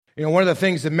One of the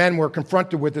things that men were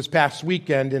confronted with this past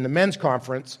weekend in the men's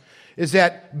conference is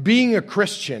that being a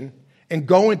Christian and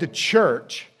going to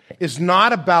church is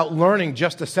not about learning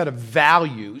just a set of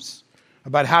values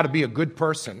about how to be a good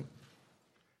person,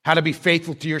 how to be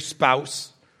faithful to your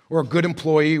spouse or a good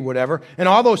employee, whatever. And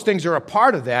all those things are a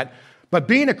part of that. But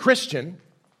being a Christian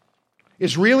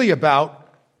is really about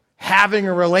having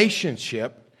a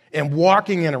relationship and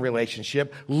walking in a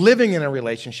relationship, living in a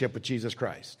relationship with Jesus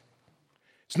Christ.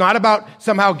 It's not about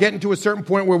somehow getting to a certain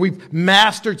point where we've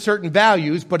mastered certain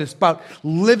values, but it's about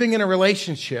living in a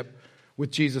relationship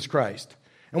with Jesus Christ.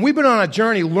 And we've been on a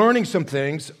journey learning some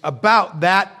things about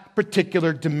that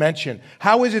particular dimension.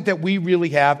 How is it that we really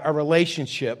have a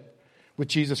relationship with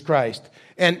Jesus Christ?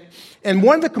 And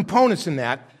one of the components in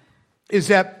that is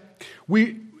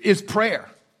prayer.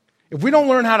 If we don't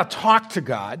learn how to talk to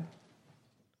God,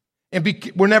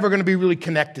 we're never going to be really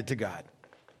connected to God.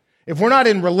 If we're not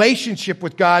in relationship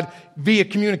with God via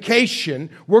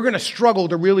communication, we're going to struggle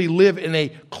to really live in a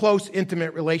close,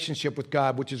 intimate relationship with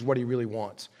God, which is what He really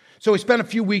wants. So we spent a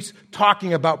few weeks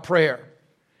talking about prayer.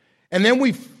 And then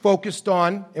we focused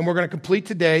on, and we're going to complete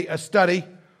today, a study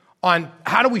on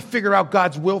how do we figure out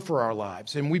God's will for our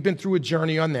lives. And we've been through a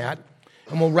journey on that,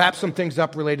 and we'll wrap some things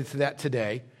up related to that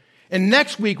today. And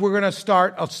next week, we're going to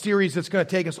start a series that's going to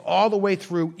take us all the way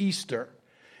through Easter.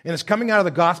 And it's coming out of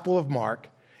the Gospel of Mark.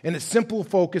 And its simple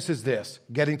focus is this: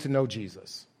 getting to know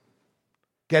Jesus.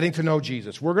 Getting to know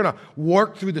Jesus. We're going to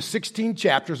work through the 16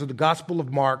 chapters of the Gospel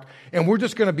of Mark, and we're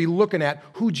just going to be looking at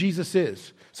who Jesus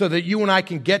is so that you and I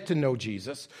can get to know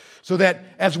Jesus, so that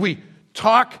as we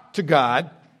talk to God,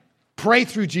 pray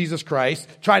through Jesus Christ,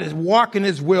 try to walk in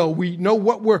His will, we know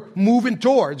what we're moving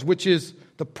towards, which is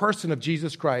the person of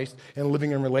Jesus Christ and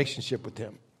living in relationship with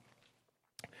Him.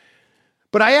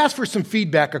 But I asked for some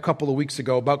feedback a couple of weeks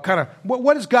ago about kind of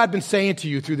what has God been saying to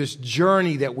you through this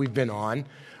journey that we've been on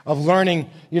of learning,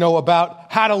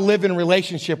 about how to live in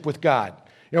relationship with God.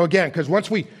 Again, because once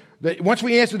we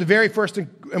answer the very first and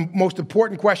most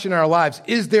important question in our lives,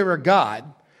 is there a God?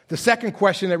 The second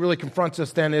question that really confronts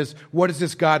us then is, what does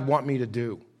this God want me to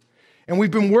do? And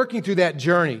we've been working through that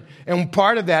journey. And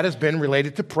part of that has been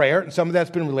related to prayer, and some of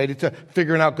that's been related to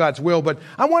figuring out God's will. But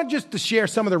I want just to share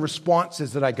some of the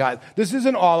responses that I got. This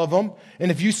isn't all of them. And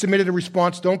if you submitted a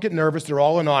response, don't get nervous. They're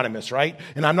all anonymous, right?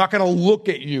 And I'm not going to look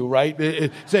at you, right?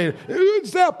 Say,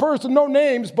 it's that person, no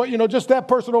names, but, just that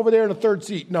person over there in the third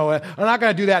seat. No, I'm not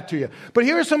going to do that to you. But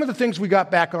here are some of the things we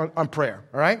got back on prayer,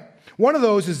 all right? One of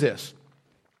those is this.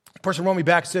 The person wrote me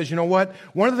back and says, you know what?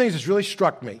 One of the things that's really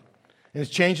struck me, and it's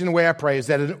changing the way I pray, is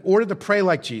that in order to pray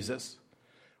like Jesus,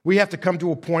 we have to come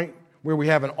to a point where we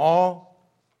have an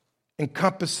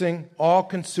all-encompassing,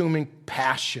 all-consuming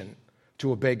passion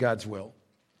to obey God's will.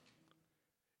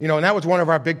 And that was one of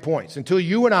our big points. Until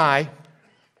you and I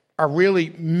are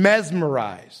really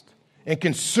mesmerized and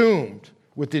consumed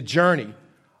with the journey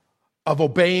of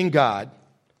obeying God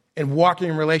and walking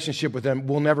in relationship with Him,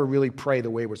 we'll never really pray the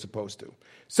way we're supposed to.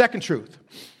 Second truth,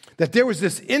 that there was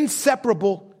this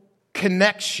inseparable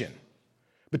connection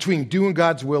between doing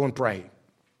God's will and praying.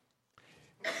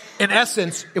 In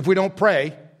essence, if we don't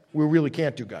pray, we really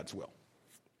can't do God's will,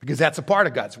 because that's a part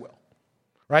of God's will,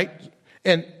 right?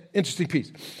 And interesting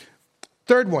piece.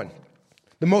 Third one,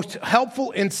 the most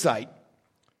helpful insight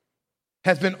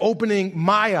has been opening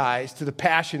my eyes to the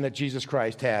passion that Jesus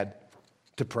Christ had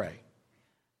to pray.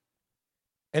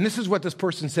 And this is what this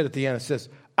person said at the end. It says,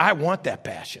 I want that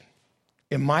passion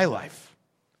in my life,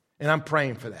 and I'm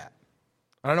praying for that.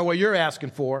 I don't know what you're asking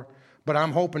for, but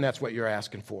I'm hoping that's what you're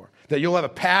asking for. That you'll have a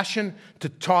passion to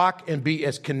talk and be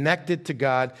as connected to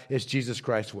God as Jesus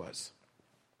Christ was.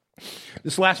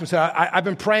 This last one said, I've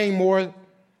been praying more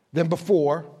than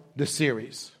before this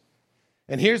series.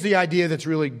 And here's the idea that's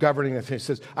really governing this. It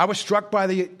says, I was struck by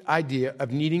the idea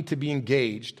of needing to be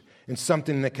engaged in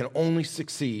something that can only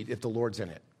succeed if the Lord's in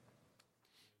it.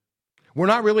 We're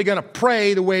not really going to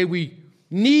pray the way we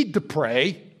need to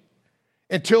pray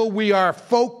until we are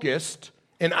focused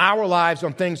in our lives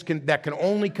on things that can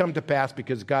only come to pass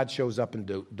because God shows up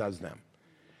and does them.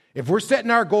 If we're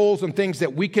setting our goals on things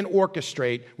that we can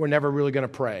orchestrate, we're never really going to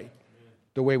pray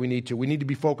the way we need to. We need to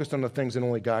be focused on the things that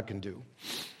only God can do.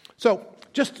 So,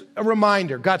 just a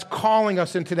reminder, God's calling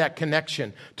us into that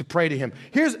connection to pray to Him.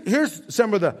 Here's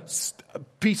some of the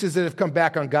pieces that have come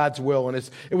back on God's will,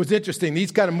 and it was interesting.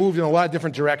 These kind of moved in a lot of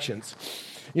different directions.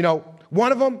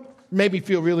 One of them made me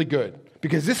feel really good,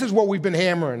 because this is what we've been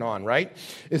hammering on, right?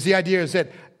 The idea is that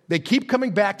they keep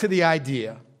coming back to the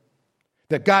idea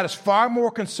that God is far more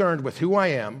concerned with who I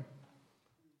am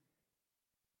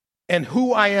and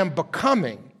who I am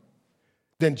becoming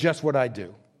than just what I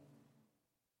do.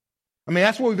 I mean,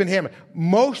 that's what we've been hammering.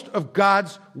 Most of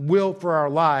God's will for our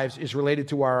lives is related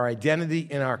to our identity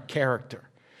and our character.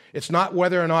 It's not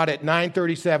whether or not at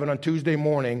 9:37 on Tuesday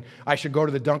morning I should go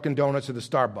to the Dunkin' Donuts or the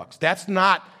Starbucks. That's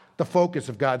not the focus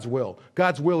of God's will.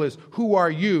 God's will is, who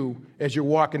are you as you're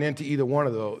walking into either one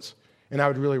of those? And I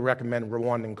would really recommend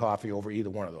Rwandan coffee over either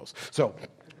one of those. So,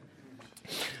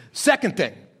 second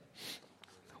thing,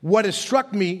 what has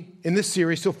struck me in this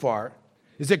series so far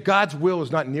is that God's will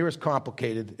is not near as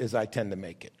complicated as I tend to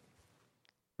make it.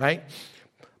 Right?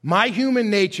 My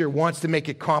human nature wants to make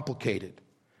it complicated.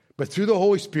 But through the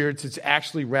Holy Spirit, it's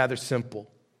actually rather simple.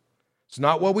 It's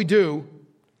not what we do.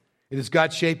 It is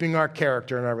God shaping our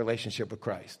character and our relationship with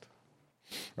Christ.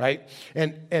 Right?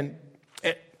 And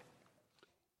a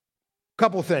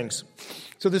couple of things.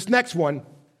 So this next one,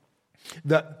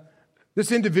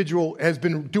 this individual has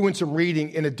been doing some reading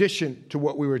in addition to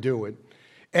what we were doing.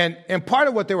 And part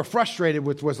of what they were frustrated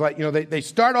with was like, they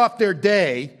start off their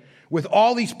day with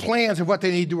all these plans of what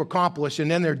they need to accomplish,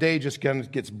 and then their day just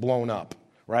gets blown up.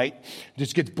 Right?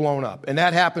 Just gets blown up. And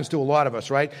that happens to a lot of us,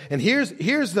 right? And here's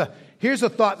the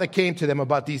thought that came to them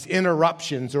about these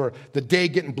interruptions or the day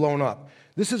getting blown up.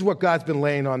 This is what God's been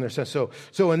laying on their sense.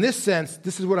 So in this sense,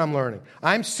 this is what I'm learning.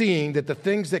 I'm seeing that the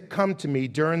things that come to me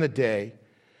during the day,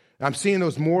 I'm seeing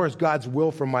those more as God's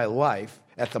will for my life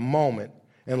at the moment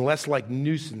and less like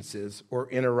nuisances or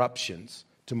interruptions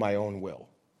to my own will.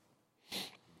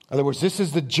 In other words, this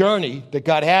is the journey that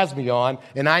God has me on,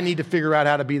 and I need to figure out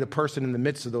how to be the person in the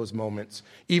midst of those moments,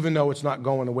 even though it's not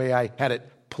going the way I had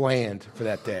it planned for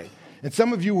that day. And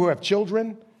some of you who have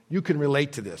children, you can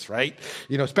relate to this, right?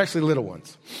 Especially little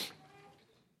ones.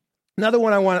 Another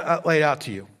one I want to lay out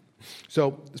to you.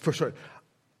 So, for sure,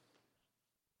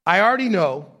 I already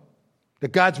know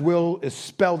that God's will is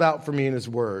spelled out for me in His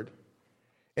Word,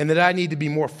 and that I need to be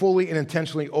more fully and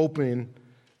intentionally open.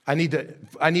 I need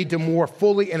to more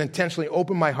fully and intentionally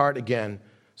open my heart again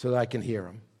so that I can hear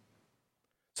Him.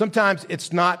 Sometimes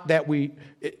it's not that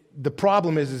the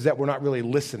problem is that we're not really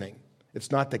listening. It's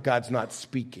not that God's not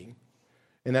speaking.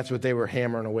 And that's what they were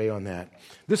hammering away on that.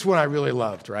 This one I really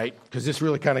loved, right? Because this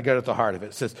really kind of got at the heart of it.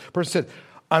 It says, person said,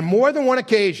 on more than one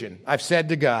occasion, I've said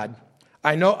to God,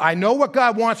 I know what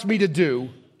God wants me to do,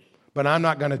 but I'm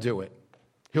not going to do it.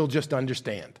 He'll just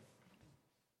understand.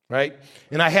 Right?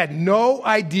 And I had no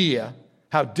idea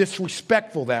how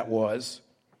disrespectful that was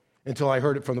until I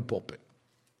heard it from the pulpit.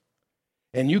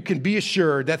 And you can be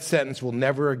assured that sentence will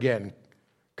never again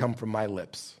come from my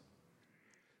lips.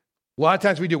 A lot of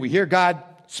times we do. We hear God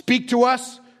speak to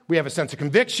us. We have a sense of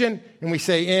conviction. And we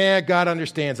say, God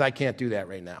understands. I can't do that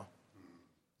right now.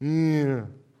 Yeah.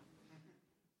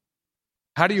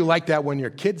 How do you like that when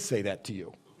your kids say that to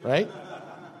you? Right?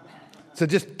 So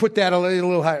just put that a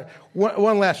little higher.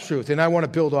 One last truth, and I want to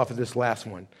build off of this last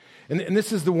one. And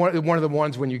this is one of the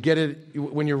ones when you get it,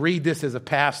 when you read this as a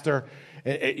pastor,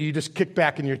 you just kick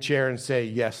back in your chair and say,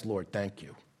 yes, Lord, thank you.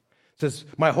 It says,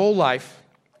 my whole life,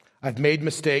 I've made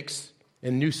mistakes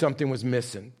and knew something was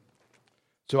missing.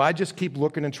 So I just keep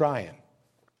looking and trying.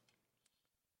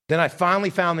 Then I finally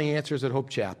found the answers at Hope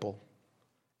Chapel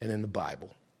and in the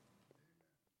Bible.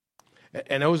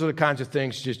 And those are the kinds of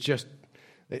things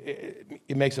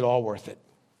it makes it all worth it.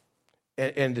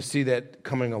 And to see that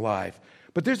coming alive.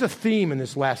 But there's a theme in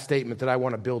this last statement that I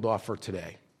want to build off for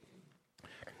today.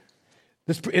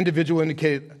 This individual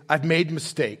indicated, I've made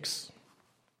mistakes.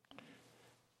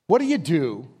 What do you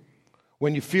do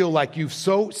when you feel like you've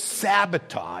so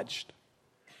sabotaged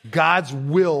God's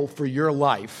will for your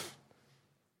life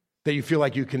that you feel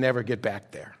like you can never get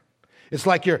back there? It's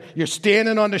like you're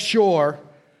standing on the shore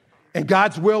and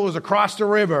God's will is across the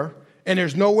river and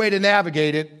there's no way to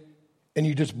navigate it, and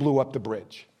you just blew up the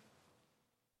bridge.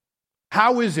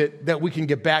 How is it that we can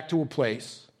get back to a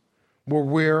place where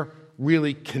we're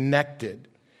really connected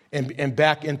and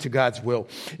back into God's will?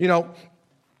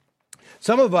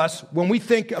 Some of us, when we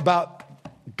think about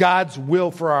God's will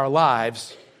for our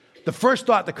lives, the first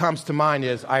thought that comes to mind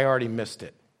is, I already missed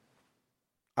it.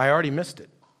 I already missed it.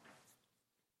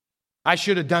 I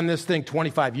should have done this thing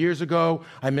 25 years ago.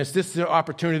 I missed this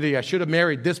opportunity. I should have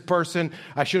married this person.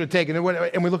 I should have taken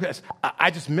it. And we look at this. I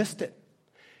just missed it.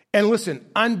 And listen,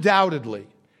 undoubtedly,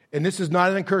 and this is not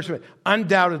an encouragement,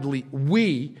 undoubtedly,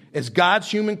 we, as God's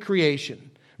human creation,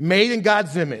 made in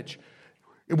God's image,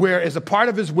 where as a part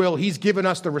of His will, He's given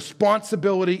us the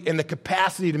responsibility and the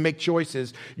capacity to make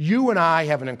choices, you and I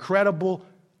have an incredible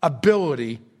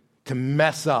ability to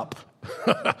mess up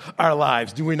our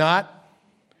lives, do we not?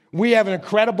 We have an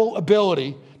incredible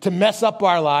ability to mess up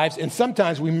our lives, and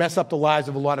sometimes we mess up the lives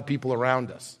of a lot of people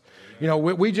around us. We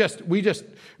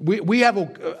have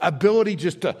an ability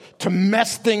just to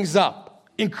mess things up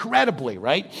incredibly,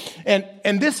 right?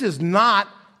 And this is not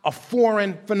a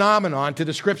foreign phenomenon to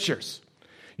the Scriptures.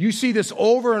 You see this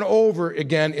over and over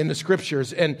again in the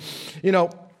Scriptures. And,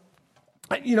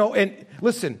 and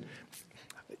listen,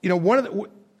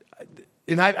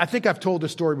 I think I've told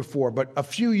this story before, but a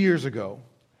few years ago,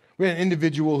 we had an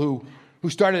individual who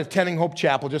started attending Hope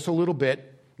Chapel just a little bit,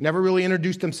 never really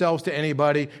introduced themselves to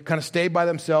anybody, kind of stayed by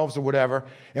themselves or whatever.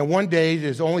 And one day,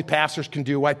 as only pastors can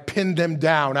do, I pinned them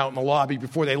down out in the lobby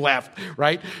before they left,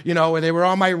 right? And they were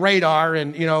on my radar,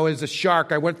 and, as a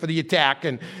shark, I went for the attack.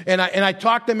 And I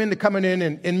talked them into coming in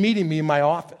and meeting me in my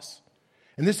office.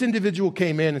 And this individual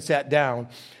came in and sat down.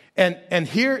 And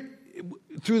here,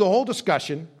 through the whole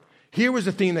discussion, here was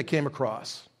the theme that came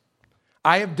across.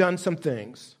 I have done some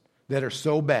things that are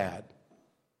so bad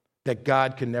that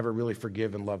God can never really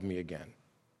forgive and love me again.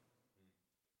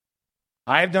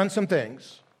 I have done some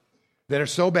things that are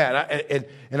so bad.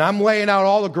 And I'm laying out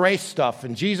all the grace stuff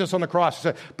and Jesus on the cross.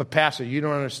 But Pastor, you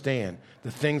don't understand. The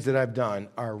things that I've done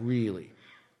are really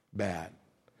bad.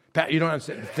 You don't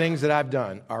understand. The things that I've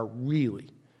done are really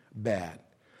bad.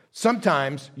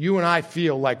 Sometimes you and I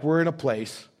feel like we're in a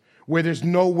place where there's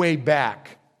no way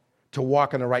back to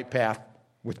walk on the right path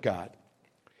with God.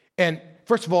 And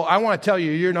first of all, I want to tell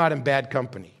you, you're not in bad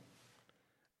company.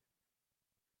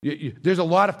 There's a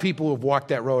lot of people who have walked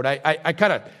that road. I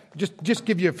kind of just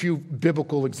give you a few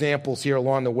biblical examples here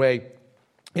along the way.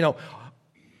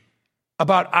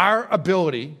 About our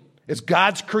ability as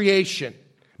God's creation,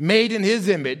 made in His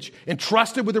image,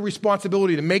 entrusted with the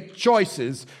responsibility to make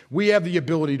choices, we have the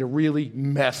ability to really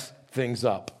mess things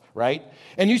up, right?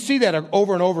 And you see that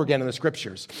over and over again in the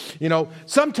Scriptures.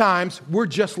 Sometimes we're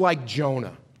just like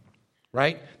Jonah.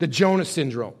 Right? The Jonah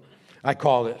syndrome, I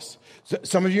call this. So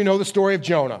some of you know the story of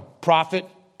Jonah, prophet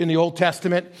in the Old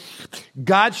Testament.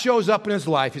 God shows up in his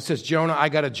life. He says, Jonah, I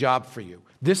got a job for you.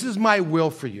 This is my will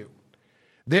for you.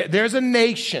 There's a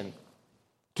nation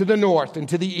to the north and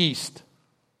to the east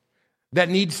that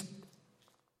needs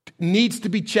to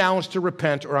be challenged to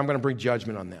repent, or I'm going to bring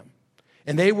judgment on them.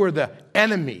 And they were the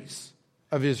enemies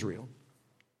of Israel.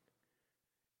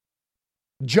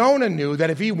 Jonah knew that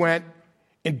if he went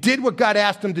and did what God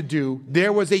asked him to do,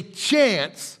 there was a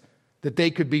chance that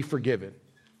they could be forgiven.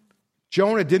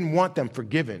 Jonah didn't want them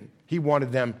forgiven. He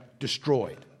wanted them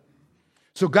destroyed.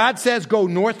 So God says, go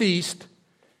northeast,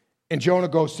 and Jonah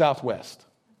goes southwest.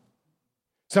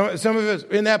 Some of us,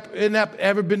 in that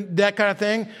ever been that kind of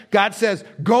thing? God says,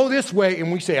 go this way,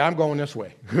 and we say, I'm going this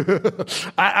way.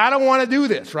 I don't want to do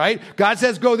this, right? God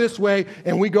says, go this way,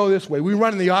 and we go this way. We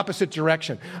run in the opposite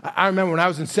direction. I remember when I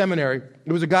was in seminary,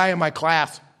 there was a guy in my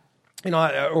class,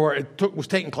 was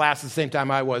taking class at the same time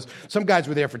I was. Some guys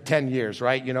were there for 10 years,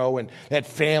 right? And they had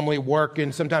family,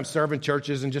 working, sometimes serving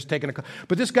churches and just taking a class.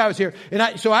 But this guy was here, and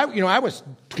I was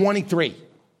 23.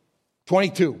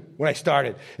 22 when I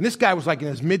started. And this guy was like in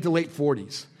his mid to late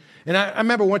 40s. And I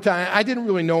remember one time, I didn't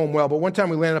really know him well, but one time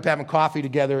we ended up having coffee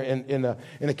together in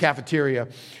the cafeteria.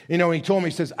 And he told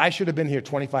me, he says, I should have been here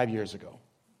 25 years ago.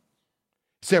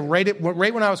 He said,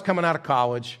 right when I was coming out of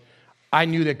college, I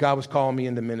knew that God was calling me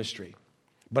into ministry.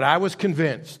 But I was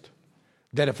convinced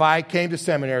that if I came to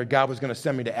seminary, God was going to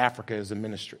send me to Africa as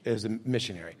a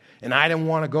missionary. And I didn't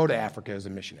want to go to Africa as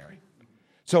a missionary.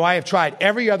 So I have tried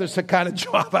every other kind of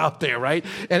job out there, right?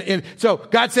 And so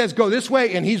God says, go this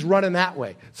way, and He's running that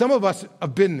way. Some of us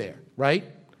have been there, right?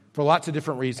 For lots of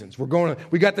different reasons.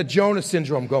 We got the Jonah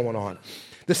syndrome going on.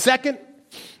 The second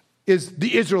is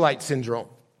the Israelite syndrome.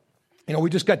 We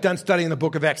just got done studying the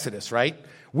book of Exodus, right?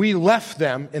 We left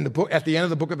them in the book at the end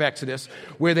of the book of Exodus,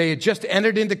 where they had just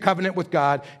entered into covenant with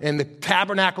God, and the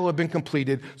tabernacle had been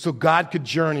completed, so God could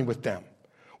journey with them.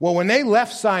 Well, when they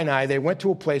left Sinai, they went to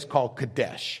a place called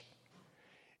Kadesh.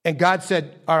 And God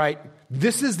said, all right,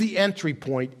 this is the entry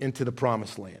point into the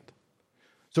promised land.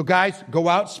 So guys, go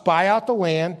out, spy out the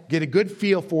land, get a good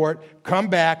feel for it, come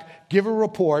back, give a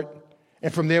report,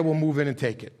 and from there we'll move in and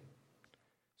take it.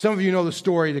 Some of you know the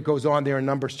story that goes on there in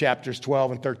Numbers chapters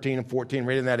 12 and 13 and 14,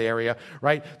 right in that area,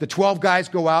 right? The 12 guys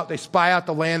go out, they spy out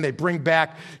the land, they bring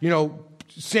back,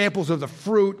 samples of the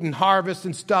fruit and harvest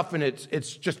and stuff, and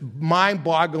it's just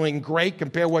mind-boggling great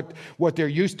compared what they're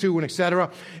used to and et cetera.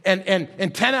 And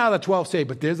 10 out of the 12 say,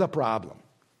 but there's a problem,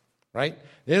 right?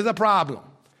 There's a problem.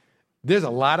 There's a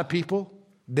lot of people,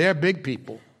 they're big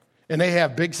people, and they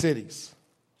have big cities,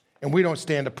 and we don't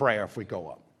stand a prayer if we go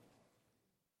up,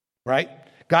 right?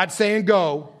 God's saying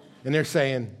go, and they're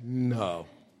saying no.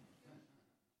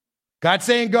 God's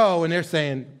saying go, and they're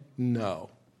saying no.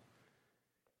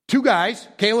 Two guys,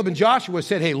 Caleb and Joshua,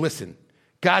 said, hey, listen,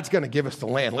 God's going to give us the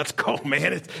land. Let's go,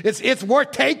 man. It's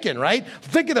worth taking, right?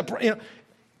 Think of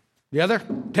The other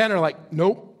 10 are like,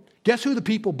 nope. Guess who the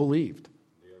people believed?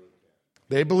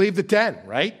 They believed the 10,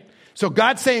 right? So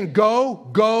God's saying, go,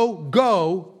 go,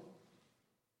 go.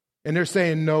 And they're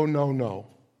saying, no, no, no.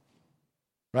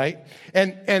 Right?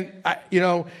 And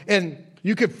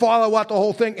you could follow out the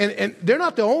whole thing. And they're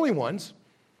not the only ones.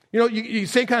 You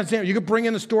same kind of thing. You could bring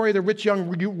in the story of the rich young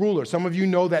ruler. Some of you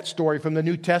know that story from the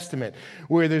New Testament,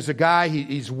 where there's a guy,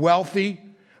 he's wealthy,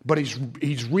 but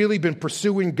he's really been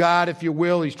pursuing God, if you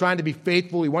will. He's trying to be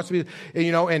faithful. He wants to be,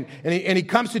 and he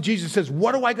comes to Jesus and says,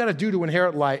 what do I got to do to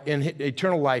inherit life,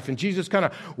 eternal life? And Jesus kind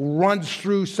of runs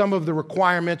through some of the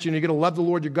requirements. You're going to love the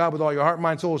Lord your God with all your heart,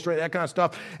 mind, soul, strength, that kind of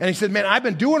stuff. And he said, man, I've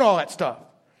been doing all that stuff.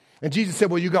 And Jesus said,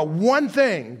 well, you got one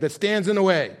thing that stands in the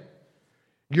way.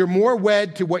 You're more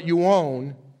wed to what you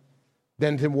own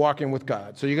than to walking with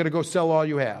God. So you got to go sell all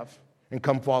you have and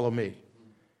come follow me.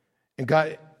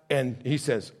 And he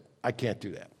says, I can't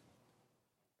do that.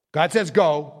 God says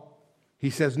go. He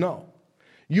says no.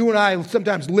 You and I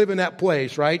sometimes live in that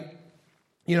place, right?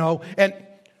 And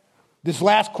this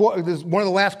last quote, this is one of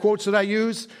the last quotes that I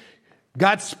use.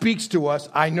 God speaks to us.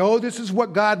 I know this is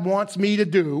what God wants me to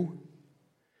do,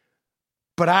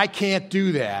 but I can't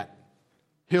do that.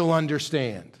 He'll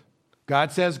understand.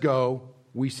 God says go,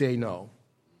 we say no.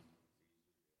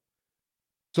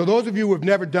 So those of you who have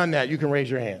never done that, you can raise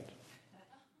your hand.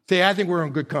 Say, I think we're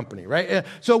in good company, right?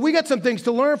 So we got some things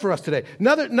to learn for us today.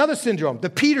 Another syndrome, the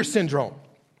Peter syndrome,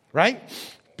 right?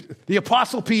 The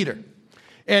Apostle Peter.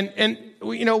 And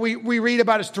we read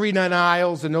about his 3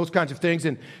 denials and those kinds of things.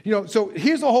 And, so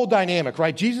here's the whole dynamic,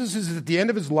 right? Jesus is at the end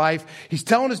of his life. He's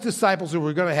telling his disciples what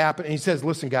was going to happen. And he says,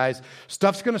 listen, guys,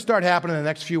 stuff's going to start happening in the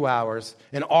next few hours.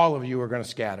 And all of you are going to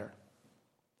scatter.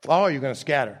 All of you are going to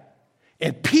scatter.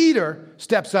 And Peter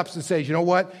steps up and says, you know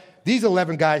what? These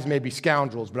 11 guys may be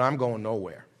scoundrels, but I'm going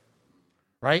nowhere.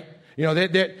 Right?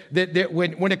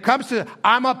 When it comes to,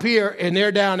 I'm up here and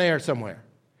they're down there somewhere.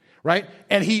 Right?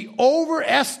 And he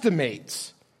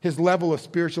overestimates his level of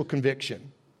spiritual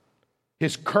conviction,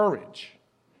 his courage,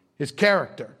 his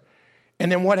character.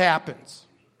 And then what happens?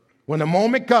 When the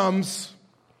moment comes,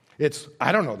 it's,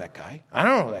 I don't know that guy. I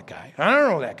don't know that guy. I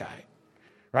don't know that guy.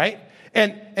 Right?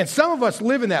 And some of us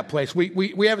live in that place.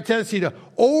 We have a tendency to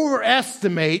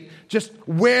overestimate just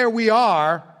where we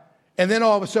are, and then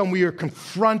all of a sudden we are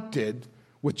confronted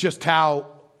with just how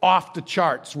off the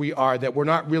charts we are, that we're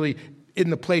not really in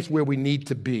the place where we need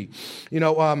to be.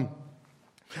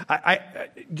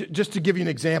 Just to give you an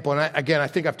example, and I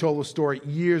think I've told this story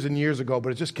years and years ago,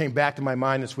 but it just came back to my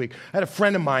mind this week. I had a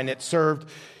friend of mine that served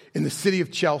in the city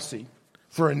of Chelsea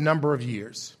for a number of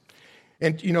years.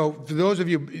 And, for those of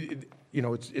you,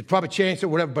 it's probably changed or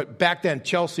whatever, but back then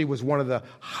Chelsea was one of the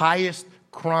highest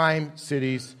crime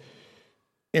cities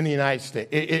in the United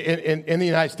States, in the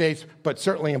United States, but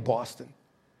certainly in Boston.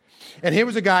 And here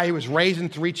was a guy who was raising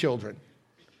 3 children,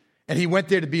 and he went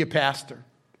there to be a pastor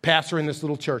in this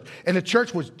little church. And the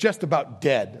church was just about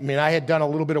dead. I mean, I had done a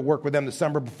little bit of work with them the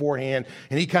summer beforehand,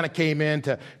 and he kind of came in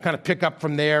to kind of pick up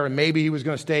from there, and maybe he was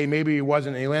going to stay, maybe he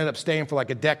wasn't, and he ended up staying for like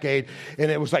a decade,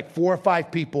 and it was like 4 or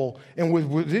 5 people, and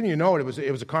didn't you know it was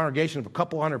a congregation of a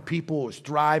couple hundred people. It was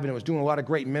thriving, it was doing a lot of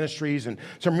great ministries, and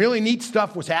some really neat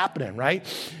stuff was happening, right?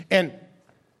 And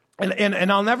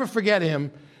I'll never forget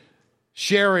him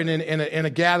sharing in a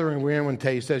gathering we're in one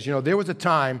day. He says, there was a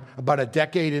time about a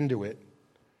decade into it,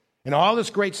 and all this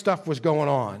great stuff was going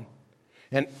on,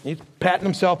 and he's patting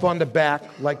himself on the back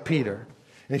like Peter.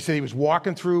 And he said he was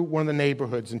walking through one of the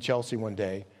neighborhoods in Chelsea one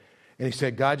day, and he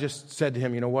said, God just said to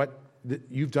him, you know what?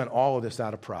 You've done all of this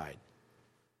out of pride.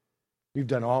 You've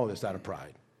done all of this out of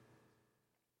pride.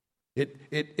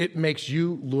 It makes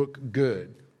you look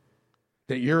good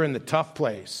that you're in the tough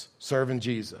place serving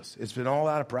Jesus. It's been all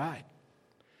out of pride.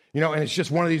 And it's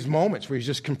just one of these moments where he's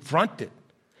just confronted,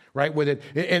 right, with it.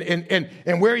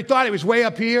 And where he thought he was way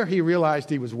up here, he realized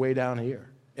he was way down here.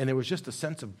 And there was just a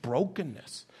sense of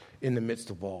brokenness in the midst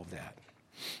of all of that.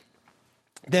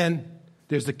 Then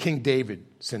there's the King David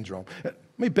syndrome. Let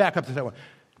me back up to that one.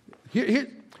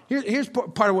 Here's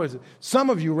part of what it is. Some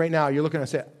of you right now, you're looking and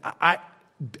say,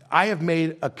 I have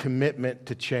made a commitment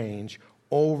to change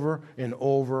over and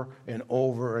over and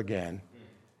over again,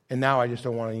 and now I just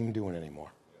don't want to even do it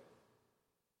anymore.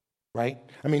 Right?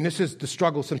 I mean, this is the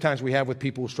struggle sometimes we have with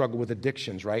people who struggle with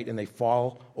addictions, right? And they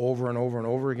fall over and over and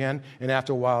over again. And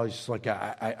after a while, it's just like,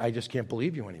 I just can't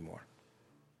believe you anymore.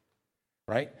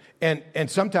 Right? And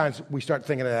sometimes we start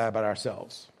thinking that about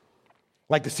ourselves.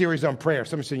 Like the series on prayer.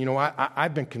 Somebody said,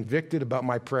 I've been convicted about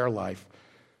my prayer life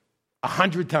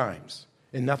 100 times,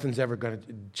 and nothing's ever going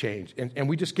to change. And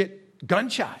we just get gun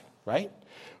shy, right?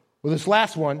 Well, this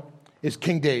last one is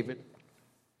King David.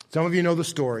 Some of you know the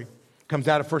story. Comes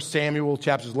out of 1 Samuel,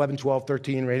 chapters 11, 12,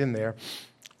 13, right in there.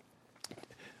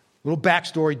 Little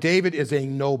backstory, David is a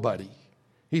nobody.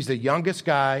 He's the youngest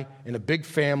guy in a big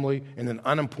family in an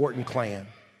unimportant clan.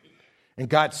 And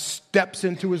God steps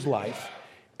into his life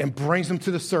and brings him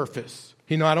to the surface.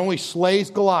 He not only slays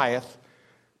Goliath,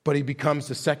 but he becomes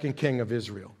the second king of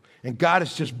Israel. And God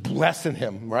is just blessing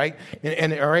him, right?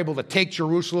 And they're able to take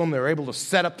Jerusalem. They're able to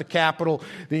set up the capital.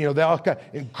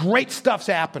 And great stuff's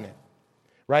happening,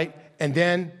 right? And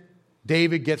then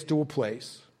David gets to a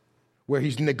place where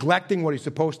he's neglecting what he's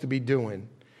supposed to be doing,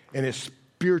 and his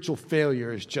spiritual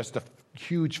failure is just a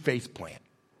huge face plant.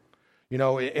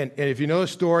 And if you know the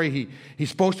story, he's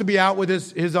supposed to be out with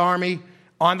his army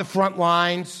on the front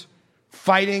lines,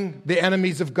 fighting the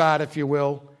enemies of God, if you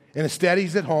will. And instead,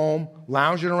 he's at home,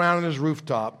 lounging around on his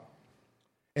rooftop,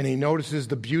 and he notices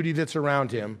the beauty that's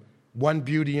around him, one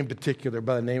beauty in particular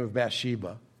by the name of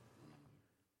Bathsheba.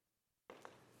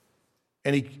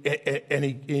 And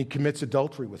he commits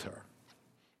adultery with her.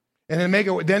 And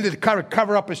then to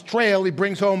cover up his trail, he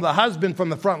brings home the husband from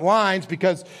the front lines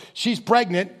because she's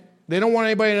pregnant. They don't want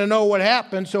anybody to know what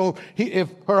happened. So if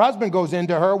her husband goes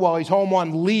into her while he's home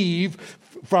on leave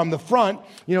from the front,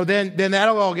 then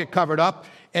that'll all get covered up.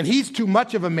 And he's too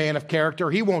much of a man of character.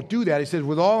 He won't do that. He says,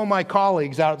 with all of my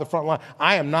colleagues out at the front line,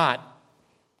 I am not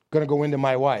going to go into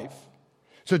my wife.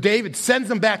 So David sends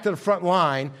them back to the front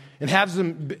line and has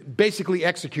them basically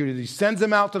executed. He sends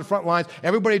them out to the front lines.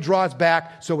 Everybody draws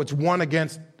back, so it's one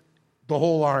against the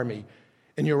whole army.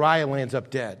 And Uriah lands up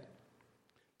dead.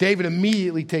 David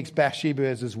immediately takes Bathsheba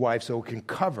as his wife so he can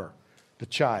cover the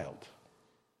child.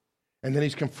 And then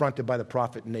he's confronted by the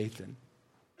prophet Nathan.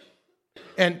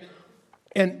 And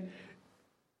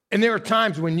there are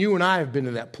times when you and I have been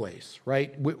in that place,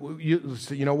 right?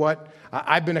 You know what?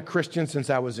 I've been a Christian since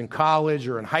I was in college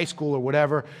or in high school or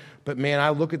whatever. But man, I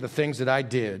look at the things that I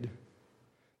did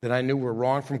that I knew were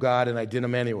wrong from God, and I did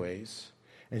them anyways.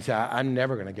 And say, I'm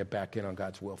never going to get back in on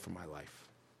God's will for my life.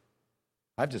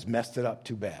 I've just messed it up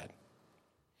too bad.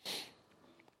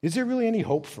 Is there really any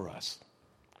hope for us?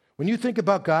 When you think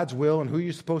about God's will and who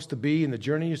you're supposed to be and the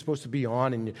journey you're supposed to be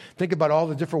on, and you think about all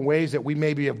the different ways that we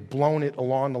maybe have blown it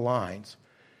along the lines,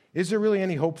 is there really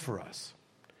any hope for us?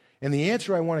 And the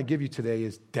answer I want to give you today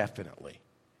is definitely.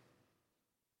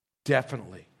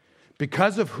 Definitely.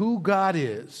 Because of who God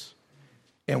is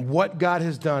and what God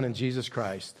has done in Jesus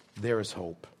Christ, there is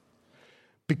hope.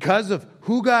 Because of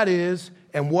who God is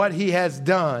and what he has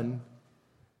done,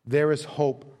 there is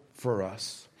hope for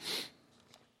us.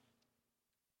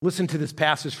 Listen to this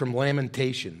passage from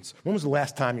Lamentations. When was the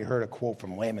last time you heard a quote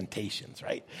from Lamentations,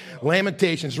 right?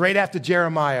 Lamentations, right after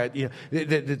Jeremiah.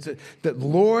 The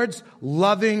Lord's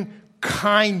loving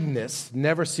kindness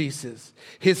never ceases.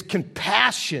 His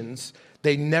compassions,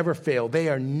 they never fail. They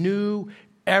are new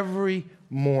every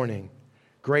morning.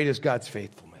 Great is God's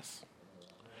faithfulness.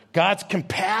 God's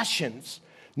compassions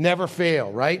never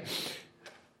fail, right?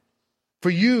 For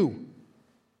you,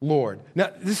 Lord. Now,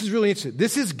 this is really interesting.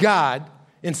 This is God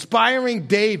inspiring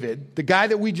David, the guy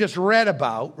that we just read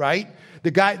about, right?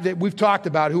 The guy that we've talked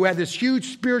about who had this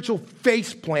huge spiritual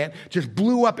face plant, just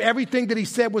blew up everything that he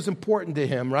said was important to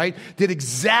him, right? Did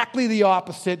exactly the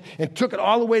opposite and took it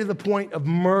all the way to the point of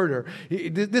murder.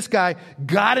 This guy,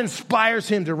 God inspires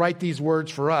him to write these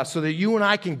words for us so that you and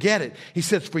I can get it. He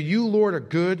says, for you, Lord, are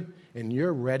good and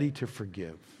you're ready to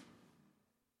forgive.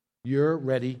 You're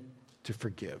ready to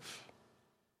forgive.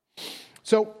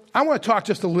 So I want to talk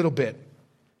just a little bit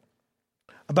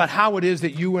about how it is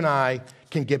that you and I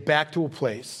can get back to a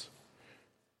place,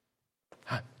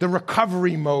 the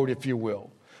recovery mode, if you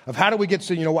will, of how do we get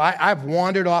to, I've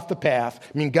wandered off the path.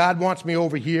 I mean, God wants me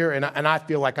over here, and I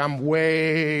feel like I'm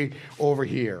way over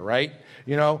here, right?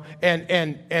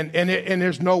 And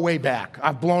there's no way back.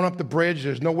 I've blown up the bridge.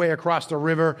 There's no way across the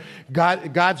river.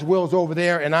 God's will is over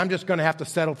there, and I'm just going to have to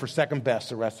settle for second best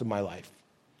the rest of my life.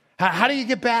 How do you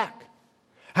get back?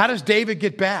 How does David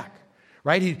get back?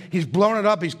 Right? He's blown it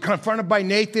up. He's confronted by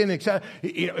Nathan. Etc.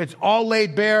 It's all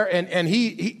laid bare, and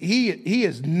he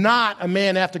is not a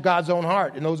man after God's own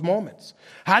heart in those moments.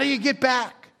 How do you get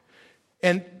back?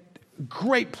 And a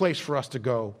great place for us to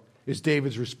go is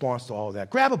David's response to all of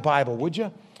that. Grab a Bible, would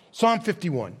you? Psalm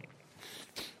 51.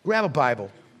 Grab a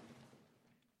Bible.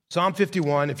 Psalm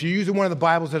 51. If you're using one of the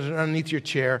Bibles that are underneath your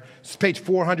chair, it's page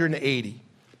 480.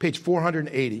 Page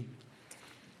 480.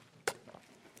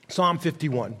 Psalm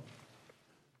 51.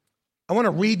 I want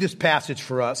to read this passage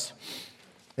for us,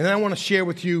 and then I want to share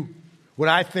with you what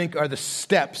I think are the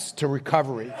steps to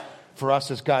recovery for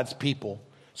us as God's people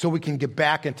so we can get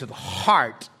back into the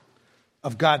heart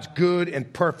of God's good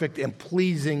and perfect and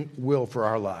pleasing will for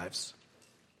our lives.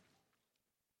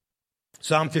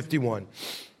 Psalm 51.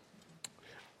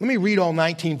 Let me read all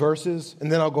 19 verses,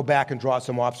 and then I'll go back and draw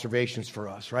some observations for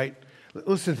us, right?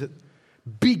 Listen to,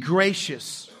 be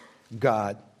gracious,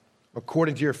 God,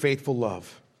 according to your faithful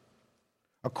love.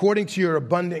 According to your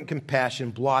abundant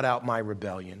compassion, blot out my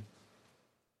rebellion.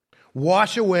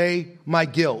 Wash away my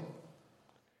guilt.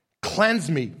 Cleanse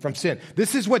me from sin.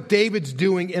 This is what David's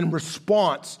doing in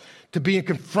response to being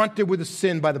confronted with a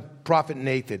sin by the prophet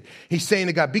Nathan. He's saying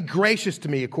to God, be gracious to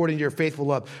me according to your faithful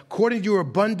love. According to your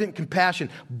abundant compassion,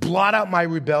 blot out my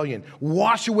rebellion.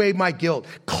 Wash away my guilt.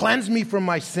 Cleanse me from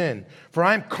my sin. For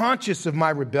I am conscious of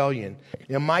my rebellion,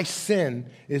 and my sin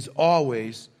is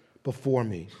always before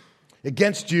me.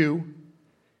 Against you,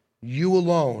 you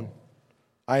alone,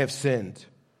 I have sinned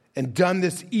and done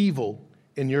this evil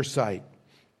in your sight.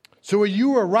 So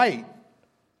you are right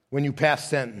when you pass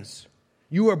sentence.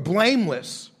 You are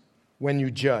blameless when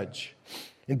you judge.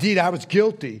 Indeed, I was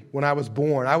guilty when I was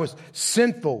born. I was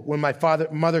sinful when my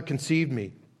mother conceived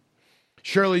me.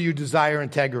 Surely you desire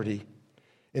integrity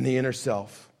in the inner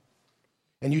self,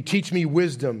 and you teach me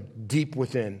wisdom deep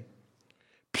within.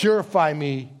 Purify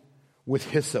me with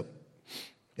hyssop,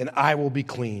 and I will be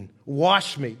clean.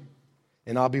 Wash me,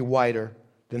 and I'll be whiter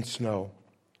than snow.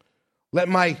 Let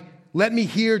me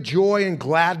hear joy and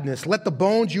gladness. Let the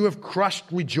bones you have crushed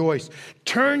rejoice.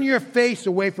 Turn your face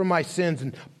away from my sins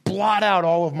and blot out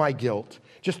all of my guilt.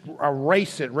 Just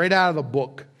erase it right out of the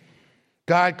book.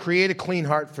 God, create a clean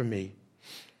heart for me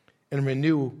and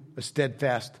renew a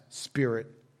steadfast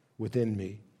spirit within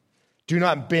me. Do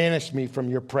not banish me from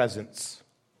your presence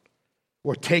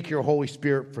or take your Holy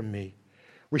Spirit from me.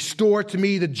 Restore to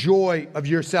me the joy of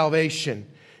your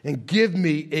salvation and give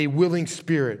me a willing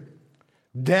spirit.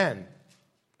 Then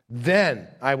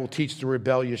I will teach the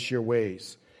rebellious your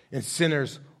ways, and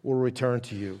sinners will return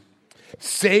to you.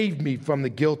 Save me from the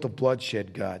guilt of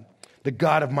bloodshed, God, the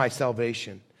God of my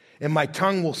salvation, and my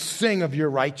tongue will sing of your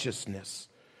righteousness.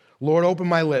 Lord, open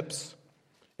my lips,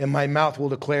 and my mouth will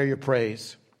declare your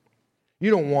praise.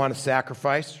 You don't want a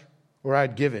sacrifice, or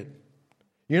I'd give it.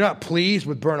 You're not pleased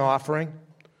with burnt offering.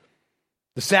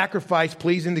 The sacrifice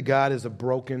pleasing to God is a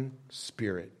broken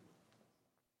spirit.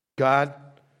 God,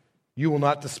 you will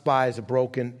not despise a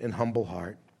broken and humble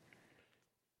heart.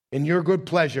 In your good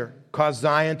pleasure, cause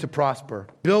Zion to prosper.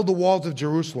 Build the walls of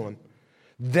Jerusalem.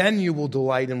 Then you will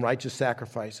delight in righteous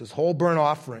sacrifices, whole burnt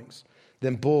offerings.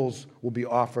 Then bulls will be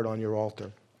offered on your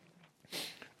altar.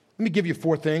 Let me give you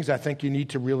 4 things I think you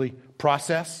need to really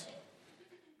process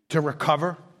to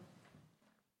recover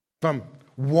from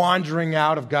wandering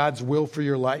out of God's will for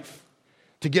your life,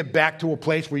 to get back to a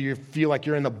place where you feel like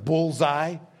you're in the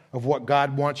bullseye of what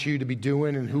God wants you to be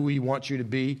doing and who he wants you to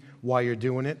be while you're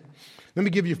doing it. Let me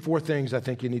give you 4 things I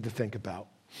think you need to think about.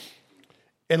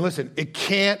 And listen, it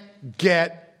can't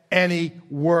get any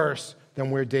worse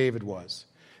than where David was.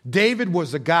 David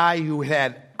was a guy who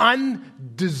had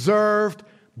undeserved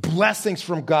blessings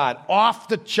from God, off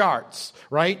the charts,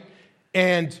 right?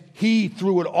 And he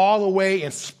threw it all away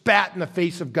and spat in the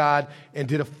face of God and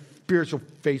did a spiritual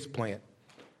face plant.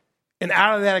 And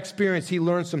out of that experience, he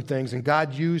learned some things, and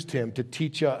God used him to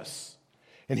teach us.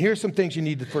 And here's some things you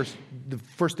need the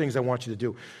first things I want you to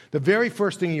do. The very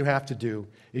first thing you have to do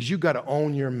is you got to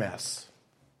own your mess.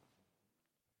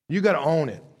 You got to own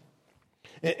it.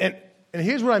 And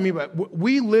here's what I mean by it.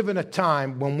 We live in a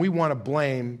time when we want to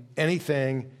blame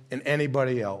anything and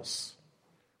anybody else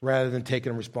rather than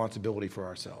taking responsibility for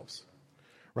ourselves.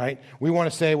 Right? We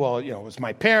want to say, well, it was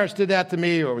my parents did that to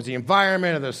me, or it was the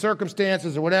environment, or the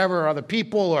circumstances, or whatever, or other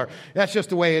people, or that's just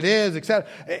the way it is, etc.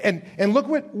 And look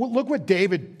what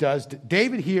David does.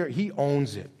 David here, he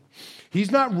owns it.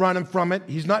 He's not running from it.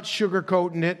 He's not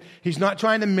sugarcoating it. He's not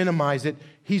trying to minimize it.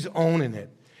 He's owning it.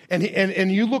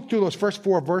 And you look through those first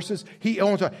 4 verses, he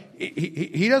owns it.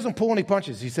 He doesn't pull any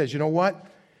punches. He says, you know what?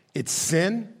 It's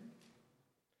sin.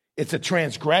 It's a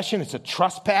transgression, it's a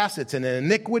trespass, it's an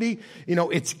iniquity,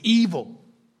 it's evil.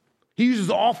 He uses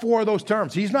all 4 of those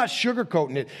terms. He's not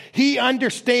sugarcoating it. He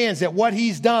understands that what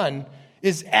he's done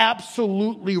is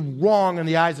absolutely wrong in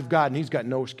the eyes of God, and he's got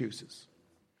no excuses.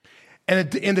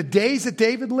 And in the days that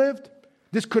David lived,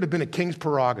 this could have been a king's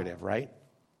prerogative, right?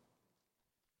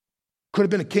 Could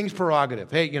have been a king's prerogative.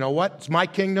 Hey, you know what? It's my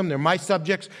kingdom, they're my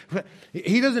subjects.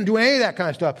 He doesn't do any of that kind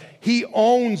of stuff. He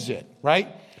owns it, right?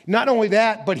 Not only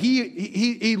that, but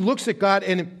he looks at God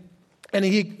and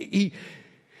he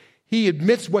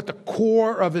admits what the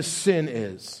core of his sin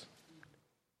is.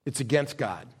 It's against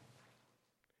God.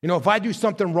 If I do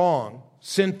something wrong,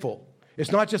 sinful,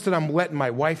 it's not just that I'm letting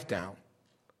my wife down.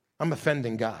 I'm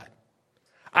offending God.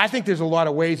 I think there's a lot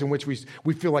of ways in which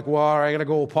we feel like, well, I got to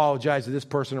go apologize to this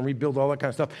person and rebuild all that kind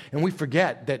of stuff. And we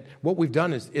forget that what we've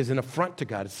done is an affront to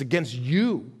God. It's against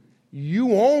you.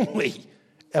 You only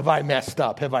have I messed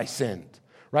up, have I sinned,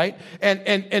 right?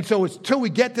 And so it's till we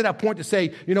get to that point to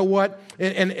say, you know what,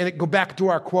 and go back to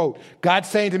our quote, God's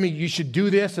saying to me, you should do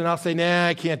this, and I'll say, nah,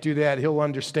 I can't do that. He'll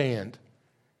understand.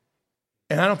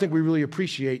 And I don't think we really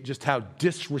appreciate just how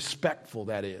disrespectful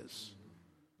that is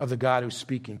of the God who's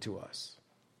speaking to us.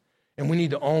 And we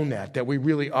need to own that we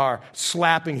really are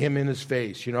slapping him in his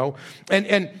face, you know.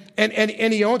 And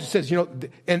he owns it, says, you know,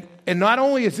 and not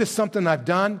only is this something I've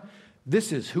done,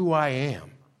 this is who I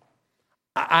am.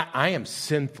 I am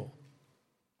sinful.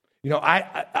 You know,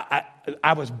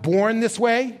 I was born this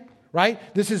way, right?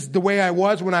 This is the way I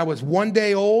was when I was 1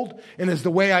 day old, and is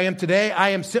the way I am today.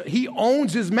 He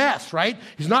owns his mess, right?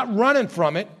 He's not running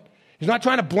from it. He's not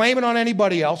trying to blame it on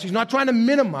anybody else. He's not trying to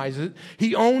minimize it.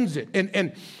 He owns it.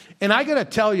 And I got to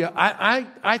tell you,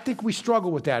 I think we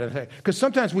struggle with that. Because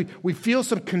sometimes we feel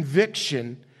some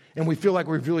conviction and we feel like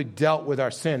we've really dealt with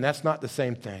our sin. That's not the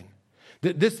same thing.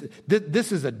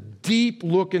 This is a deep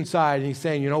look inside, and he's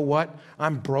saying, you know what?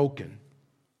 I'm broken.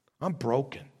 I'm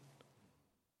broken.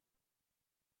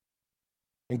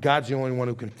 And God's the only one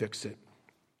who can fix it.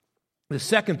 The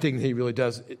second thing that he really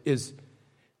does is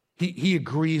he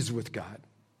agrees with God.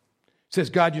 He says,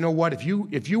 God, you know what? If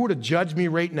you were to judge me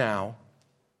right now,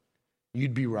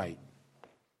 you'd be right.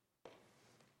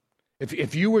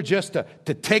 If you were just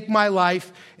to take my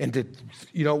life and to,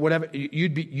 you know, whatever,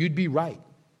 you'd be right.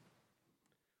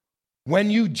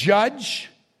 When you judge,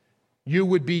 you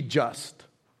would be just.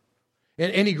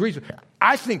 And he agrees with me.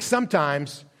 I think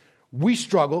sometimes we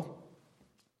struggle.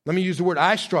 Let me use the word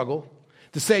I struggle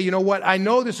to say, you know what, I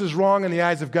know this is wrong in the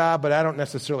eyes of God, but I don't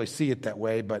necessarily see it that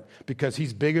way. But because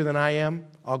he's bigger than I am,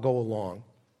 I'll go along.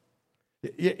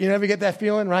 You never get that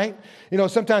feeling, right? You know,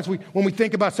 sometimes when we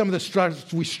think about some of the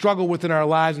struggles we struggle with in our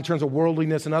lives in terms of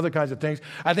worldliness and other kinds of things,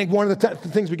 I think one of the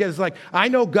things we get is like, I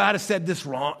know God has said this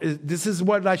wrong. This is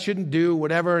what I shouldn't do,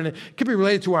 whatever. And it could be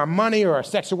related to our money or our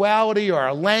sexuality or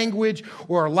our language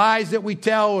or our lies that we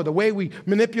tell or the way we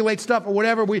manipulate stuff or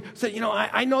whatever. We say, you know,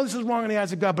 I know this is wrong in the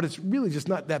eyes of God, but it's really just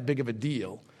not that big of a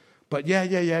deal. But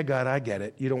yeah, God, I get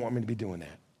it. You don't want me to be doing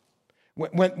that.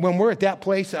 When we're at that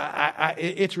place,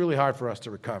 it's really hard for us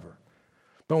to recover.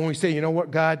 But when we say, you know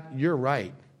what, God, you're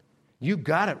right. You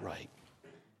got it right.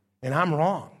 And I'm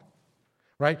wrong.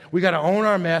 Right? We got to own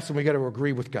our mess and we got to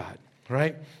agree with God.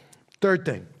 Right? Third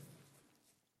thing.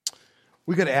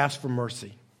 We got to ask for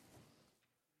mercy.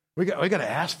 We got to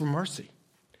ask for mercy.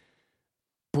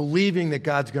 Believing that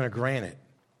God's going to grant it,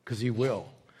 because he will.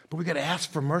 But we got to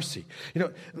ask for mercy. You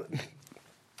know,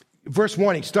 verse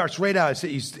 1, he starts right out.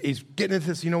 He's getting into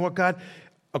this, you know what, God?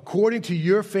 According to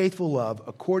your faithful love,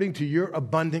 according to your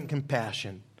abundant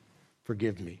compassion,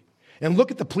 forgive me. And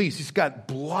look at the pleas. He's got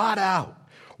blot out,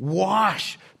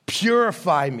 wash,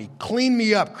 purify me, clean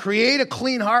me up, create a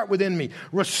clean heart within me,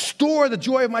 restore the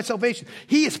joy of my salvation.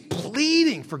 He is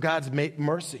pleading for God's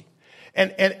mercy.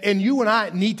 And you and I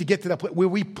need to get to that place where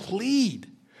we plead.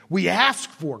 We ask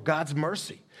for God's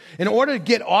mercy. In order to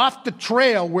get off the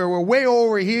trail where we're way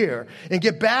over here and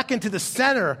get back into the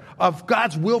center of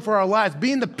God's will for our lives,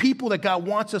 being the people that God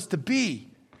wants us to be,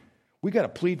 we got to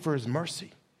plead for his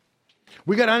mercy.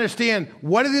 We got to understand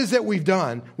what it is that we've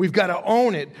done. We've got to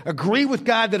own it, agree with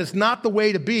God that it's not the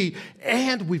way to be,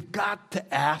 and we've got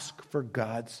to ask for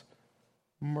God's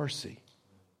mercy.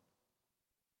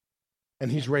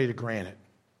 And he's ready to grant it.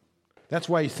 That's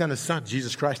why he sent his son,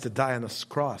 Jesus Christ, to die on the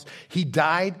cross. He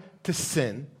died to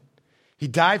sin. He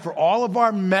died for all of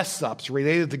our mess-ups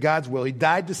related to God's will. He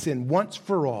died to sin once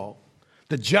for all,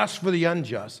 the just for the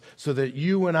unjust, so that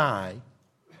you and I,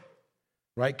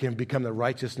 right, can become the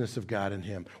righteousness of God in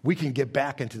him. We can get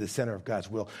back into the center of God's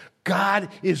will. God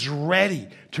is ready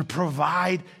to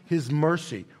provide his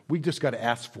mercy. We just got to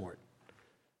ask for it.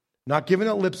 Not giving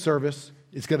it lip service.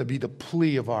 It's going to be the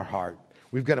plea of our heart.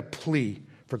 We've got to plea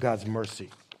for God's mercy.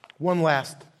 One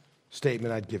last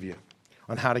statement I'd give you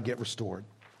on how to get restored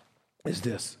is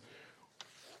this.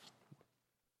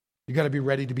 You got to be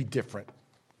ready to be different.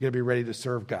 You got to be ready to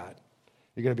serve God.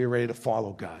 You got to be ready to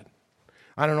follow God.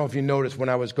 I don't know if you noticed when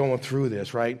I was going through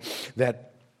this, right,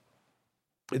 that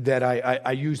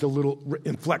I used a little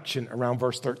inflection around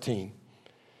verse 13.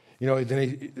 You know,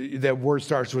 that word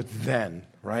starts with then,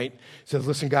 right? It says,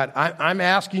 listen, God, I'm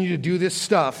asking you to do this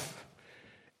stuff,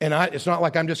 and it's not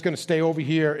like I'm just going to stay over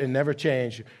here and never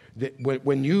change.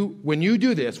 When you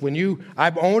do this,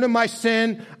 I'm owning my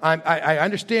sin, I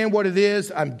understand what it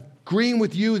is, I'm agreeing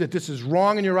with you that this is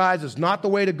wrong in your eyes, it's not the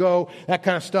way to go, that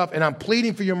kind of stuff, and I'm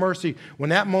pleading for your mercy.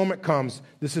 When that moment comes,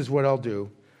 this is what I'll do.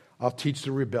 I'll teach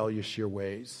the rebellious your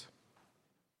ways.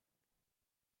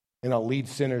 And I'll lead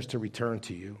sinners to return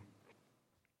to you.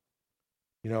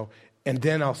 And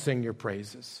then I'll sing your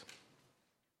praises.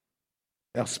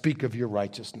 I'll speak of your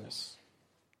righteousness.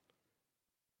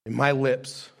 And my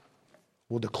lips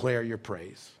will declare your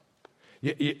praise.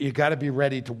 You got to be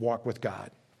ready to walk with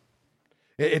God.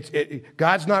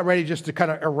 God's not ready just to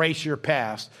kind of erase your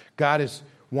past. God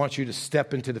wants you to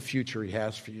step into the future he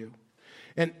has for you.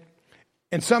 And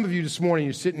some of you this morning,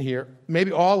 you're sitting here,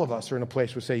 maybe all of us are in a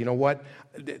place where we say, you know what?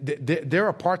 There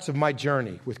are parts of my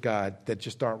journey with God that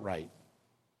just aren't right.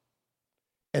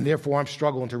 And therefore, I'm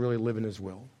struggling to really live in his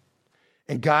will.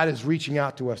 And God is reaching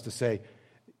out to us to say,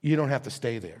 you don't have to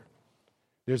stay there.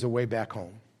 There's a way back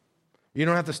home. You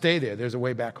don't have to stay there. There's a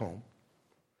way back home.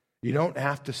 You don't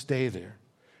have to stay there.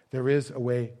 There is a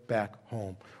way back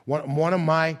home. One of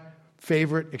my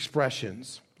favorite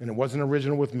expressions, and it wasn't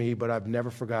original with me, but I've never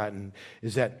forgotten,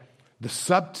 is that the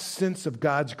substance of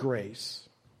God's grace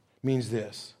means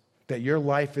this, that your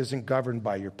life isn't governed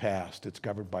by your past, it's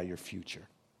governed by your future.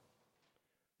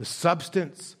 The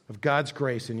substance of God's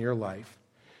grace in your life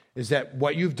is that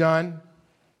what you've done,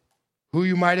 who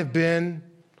you might have been,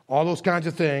 all those kinds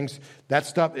of things, that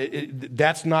stuff,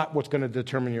 that's not what's going to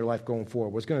determine your life going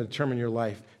forward. What's going to determine your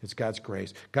life is God's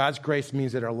grace. God's grace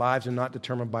means that our lives are not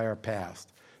determined by our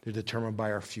past. They're determined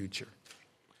by our future.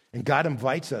 And God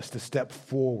invites us to step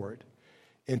forward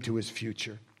into his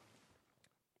future.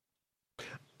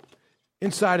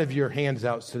 Inside of your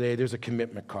handouts today, there's a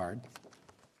commitment card.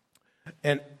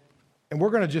 And we're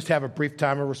going to just have a brief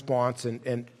time of response.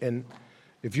 And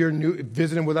if you're new,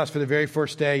 visiting with us for the very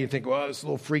first day, you think, well, it's a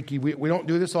little freaky. We don't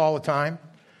do this all the time.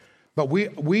 But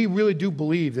we really do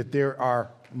believe that there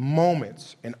are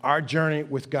moments in our journey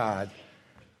with God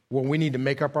where we need to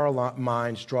make up our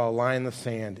minds, draw a line in the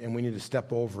sand, and we need to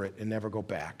step over it and never go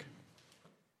back.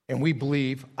 And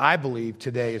I believe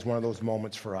today is one of those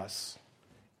moments for us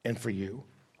and for you.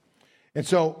 And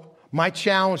so my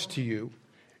challenge to you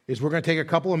is we're going to take a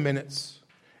couple of minutes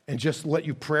and just let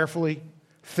you prayerfully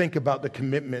think about the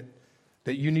commitment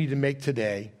that you need to make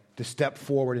today to step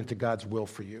forward into God's will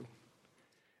for you.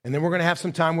 And then we're going to have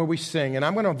some time where we sing. And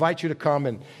I'm going to invite you to come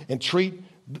and treat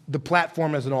the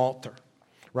platform as an altar,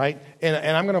 right? And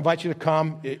I'm going to invite you to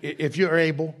come, if you're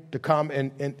able, to come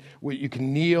and you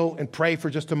can kneel and pray for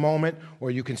just a moment, or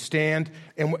you can stand.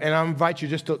 And I invite you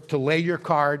just to lay your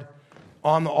card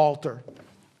on the altar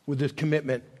with this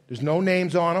commitment. There's no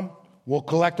names on them. We'll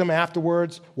collect them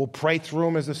afterwards. We'll pray through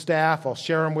them as a staff. I'll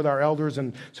share them with our elders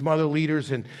and some other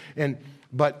leaders.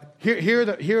 But here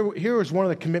is one of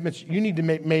the commitments you need to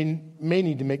make. May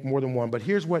need to make more than one. But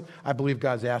here's what I believe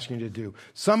God's asking you to do.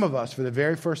 Some of us, for the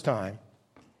very first time,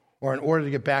 or in order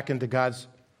to get back into God's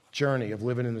journey of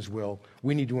living in his will,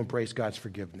 we need to embrace God's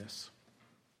forgiveness.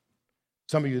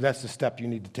 Some of you, that's the step you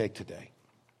need to take today.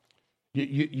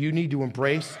 You need to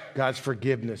embrace God's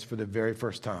forgiveness for the very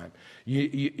first time.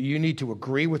 You need to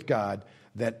agree with God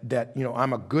that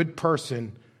I'm a good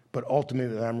person, but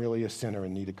ultimately that I'm really a sinner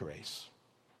in need of grace.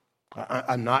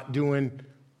 I'm not doing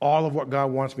all of what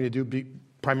God wants me to do,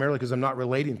 primarily because I'm not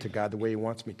relating to God the way he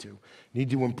wants me to.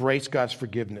 Need to embrace God's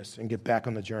forgiveness and get back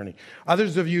on the journey.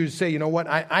 Others of you say, you know what,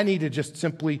 I need to just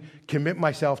simply commit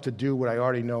myself to do what I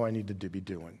already know I need to be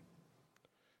doing.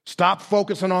 Stop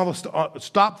focusing on all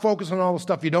the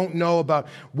stuff you don't know about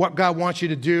what God wants you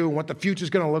to do and what the future is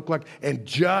going to look like, and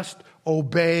just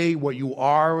obey what you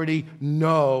already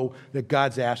know that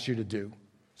God's asked you to do.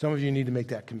 Some of you need to make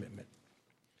that commitment.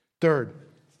 Third,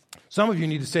 some of you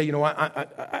need to say, you know what,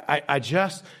 I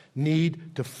just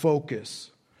need to focus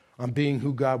on being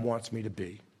who God wants me to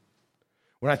be.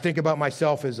 When I think about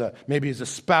myself maybe as a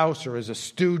spouse or as a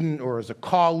student or as a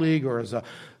colleague or as a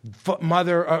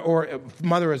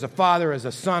mother as a father, as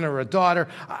a son or a daughter,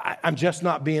 I'm just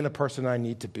not being the person I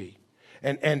need to be.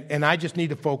 And I just need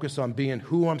to focus on being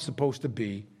who I'm supposed to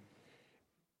be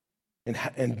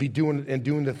and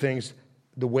doing the things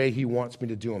the way he wants me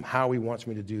to do them, how he wants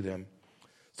me to do them.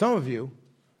 Some of you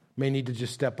may need to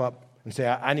just step up and say,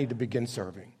 I need to begin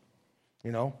serving.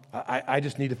 I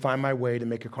just need to find my way to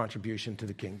make a contribution to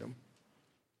the kingdom.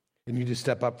 And you just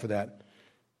step up for that.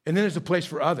 And then there's a place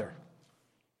for other.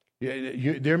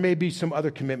 There may be some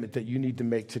other commitment that you need to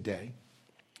make today.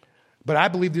 But I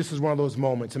believe this is one of those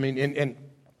moments. I mean, and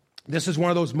this is one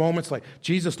of those moments like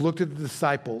Jesus looked at the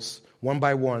disciples one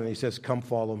by one and he says, come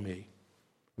follow me.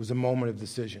 It was a moment of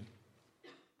decision.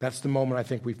 That's the moment I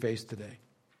think we face today.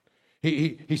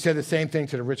 He said the same thing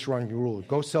to the rich young ruler.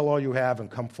 Go sell all you have and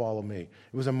come follow me.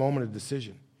 It was a moment of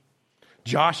decision.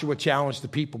 Joshua challenged the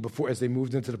people before as they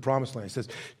moved into the promised land. He says,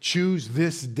 choose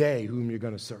this day whom you're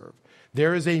going to serve.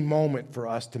 There is a moment for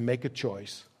us to make a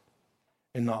choice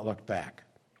and not look back.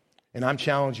 And I'm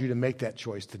challenging you to make that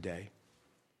choice today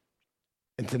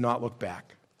and to not look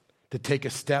back, to take a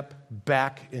step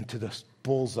back into the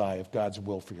bullseye of God's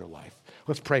will for your life.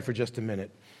 Let's pray for just a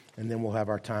minute, and then we'll have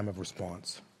our time of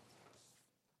response.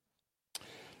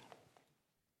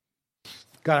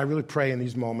 God, I really pray in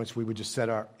these moments we would just set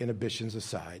our inhibitions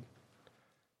aside.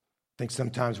 I think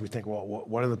sometimes we think, well,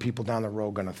 what are the people down the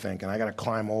road going to think? And I got to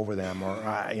climb over them, or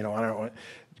I don't want.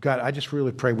 God, I just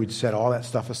really pray we'd set all that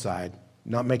stuff aside,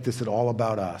 not make this at all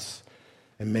about us,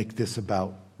 and make this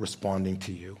about responding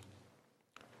to you.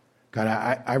 God,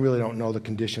 I really don't know the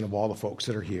condition of all the folks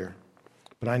that are here,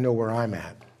 but I know where I'm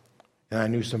at, and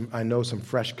I know some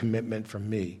fresh commitment from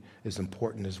me is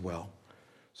important as well.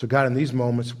 So God, in these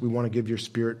moments, we want to give your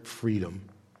Spirit freedom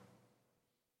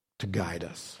to guide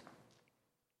us,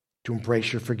 to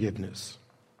embrace your forgiveness,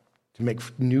 to make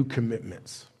new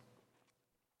commitments,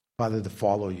 Father, to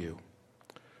follow you.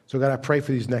 So God, I pray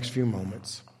for these next few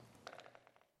moments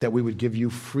that we would give you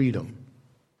freedom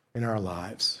in our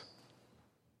lives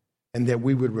and that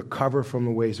we would recover from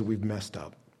the ways that we've messed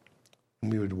up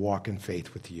and we would walk in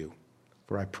faith with you.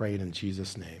 For I pray it in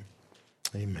Jesus' name.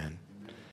 Amen.